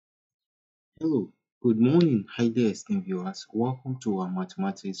Hello, good morning, highly esteemed viewers. Welcome to our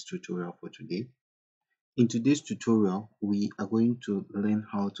mathematics tutorial for today. In today's tutorial, we are going to learn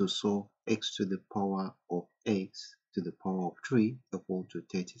how to solve x to the power of x to the power of 3 equal to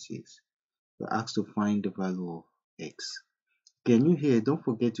 36. We're asked to find the value of x. Can you hear? Don't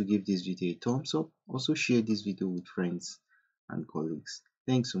forget to give this video a thumbs up. Also share this video with friends and colleagues.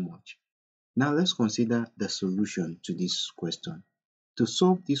 Thanks so much. Now let's consider the solution to this question. To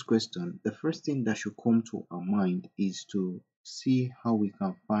solve this question, the first thing that should come to our mind is to see how we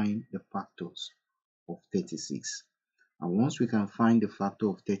can find the factors of 36. And once we can find the factor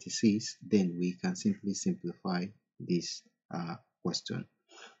of 36, then we can simply simplify this question.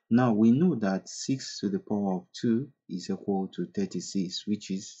 Now we know that 6 to the power of 2 is equal to 36,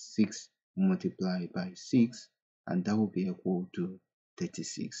 which is 6 multiplied by 6, and that will be equal to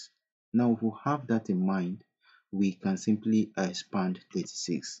 36. Now if we have that in mind, we can simply expand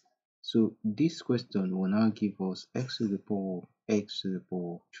 36. So this question will now give us x to the power of x to the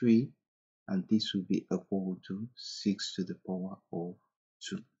power of 3, and this will be equal to 6 to the power of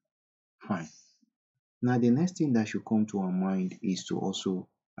 2. Fine. Now the next thing that should come to our mind is to also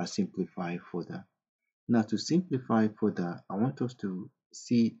simplify further. Now to simplify further, I want us to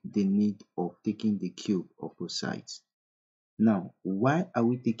see the need of taking the cube of both sides. Now, why are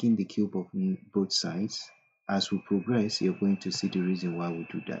we taking the cube of both sides? As we progress, you're going to see the reason why we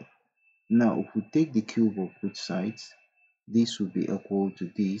do that. Now, if we take the cube of both sides, this will be equal to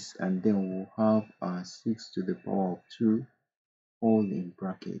this, and then we'll have 6 to the power of 2 all in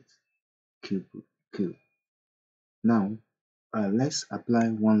brackets cube. Now, let's apply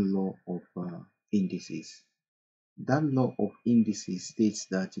one law of indices. That law of indices states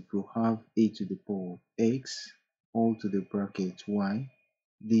that if you have a to the power of x all to the bracket y,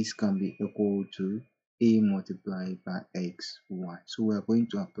 this can be equal to a multiplied by x y. So we are going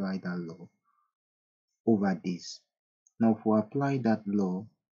to apply that law over this. Now if we apply that law,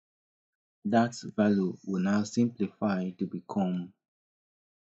 that value will now simplify to become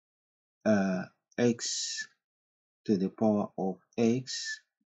x to the power of x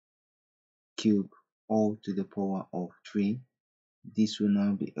cube all to the power of 3. This will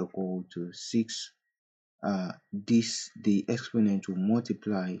now be equal to 6. The exponent will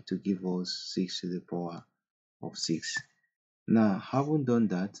multiply to give us 6 to the power of 6. Now, having done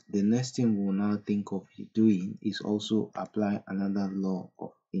that, the next thing we'll now think of doing is also apply another law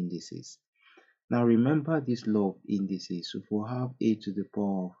of indices. Now, remember this law of indices. If we have a to the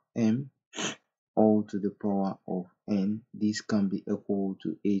power of m all to the power of n, this can be equal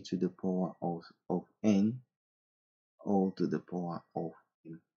to a to the power of n all to the power of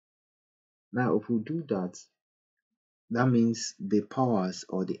n. Now, if we do that, that means the powers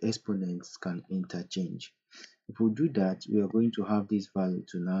or the exponents can interchange. If we do that, we are going to have this value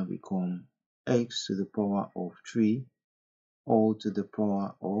to now become x to the power of 3 all to the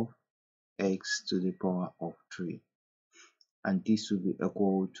power of x to the power of 3. And this will be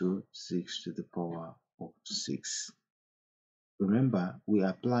equal to 6 to the power of 6. Remember, we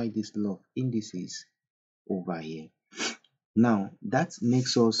apply this law of indices over here. Now, that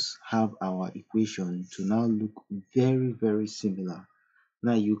makes us have our equation to now look very, very similar.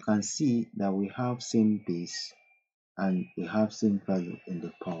 Now, you can see that we have same base and we have same value in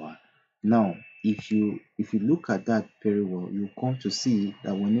the power. Now, if you look at that very well, you come to see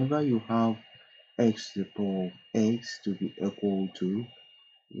that whenever you have x to the power of x to be equal to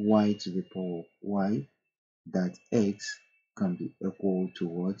y to the power of y, that x can be equal to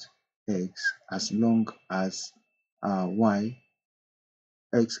what? X, as long as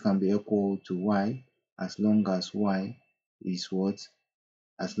x can be equal to y as long as y is what?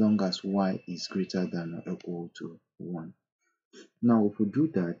 As long as y is greater than or equal to 1. Now, if we do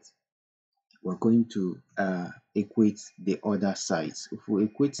that, we're going to equate the other sides. If we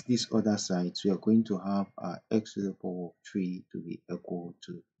equate these other sides, we are going to have x to the power of 3 to be equal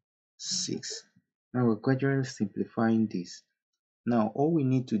to 6. Now, we're gradually simplifying this. Now, all we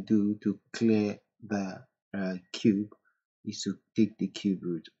need to do to clear the cube is to take the cube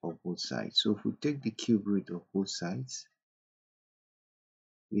root of both sides. So if we take the cube root of both sides,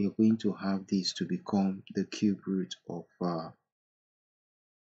 we are going to have this to become the cube root of we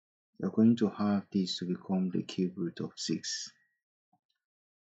are going to have this to become the cube root of 6.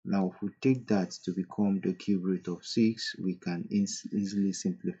 Now, if we take that to become the cube root of 6, we can easily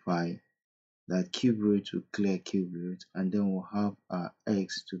simplify that cube root to clear cube root, and then we'll have our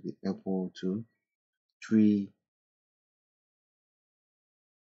x to be equal to 3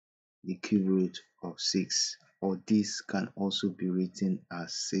 the cube root of 6, or this can also be written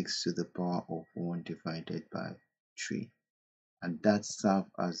as 6 to the power of 1 divided by 3. and that serve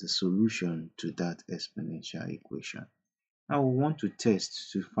as the solution to that exponential equation. Now we want to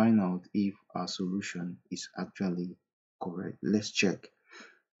test to find out if our solution is actually correct. Let's check.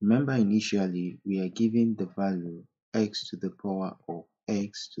 Remember, initially we are given the value x to the power of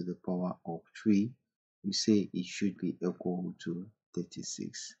x to the power of 3. We say it should be equal to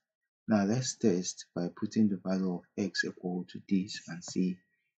 36. Now let's test by putting the value of x equal to this and see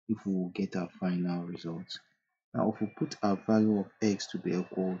if we will get our final result. Now if we put our value of x to be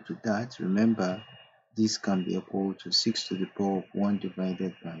equal to that, remember this can be equal to 6 to the power of 1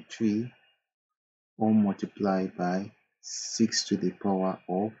 divided by 3, or multiplied by 6 to the power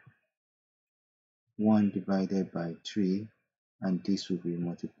of 1 divided by 3, and this will be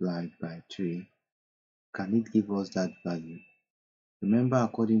multiplied by 3. Can it give us that value? Remember,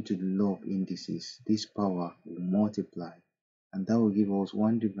 according to the law of indices, this power will multiply, and that will give us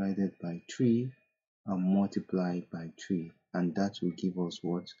 1 divided by 3 and multiplied by 3, and that will give us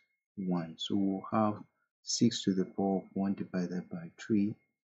what? 1. So we'll have 6 to the power of 1 divided by 3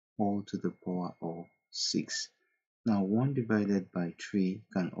 all to the power of 6. Now 1 divided by 3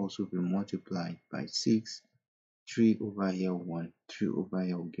 can also be multiplied by 6. 3 over here 1, 3 over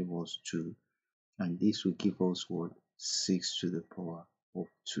here will give us 2, and this will give us what? 6 to the power of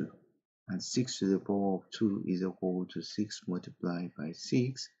 2. And 6 to the power of 2 is equal to 6 multiplied by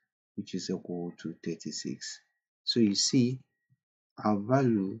 6, which is equal to 36. So you see, our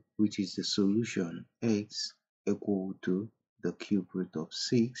value, which is the solution, x equal to the cube root of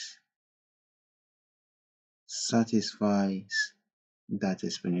 6, satisfies that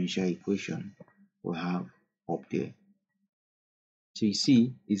exponential equation we have up there. So you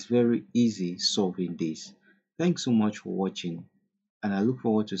see, it's very easy solving this. Thanks so much for watching, and I look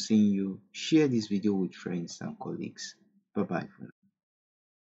forward to seeing you share this video with friends and colleagues. Bye bye for now.